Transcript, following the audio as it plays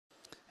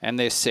And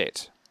they're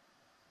set.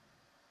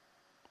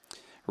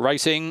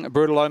 Racing,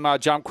 Brutal Omar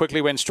jumped quickly,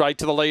 went straight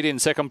to the lead. In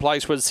second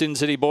place was Sin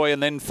City Boy,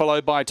 and then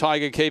followed by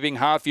Tiger Keeping,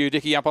 Half View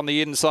Dicky up on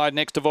the inside.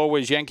 Next of all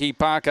was Yankee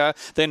Parker,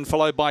 then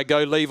followed by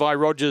Go Levi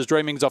Rogers,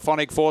 Dreaming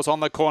Zophonic Force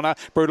on the corner.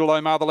 Brutal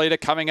Omar the leader,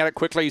 coming at it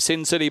quickly.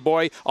 Sin City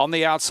Boy on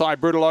the outside.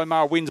 Brutal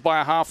Omar wins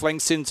by a half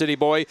length. Sin City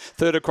Boy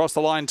third across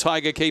the line.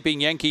 Tiger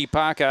Keeping, Yankee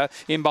Parker.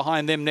 In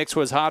behind them next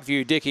was Half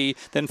View Dicky,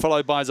 then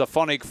followed by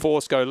Zophonic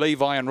Force, Go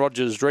Levi and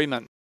Rogers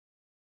Dreamin'.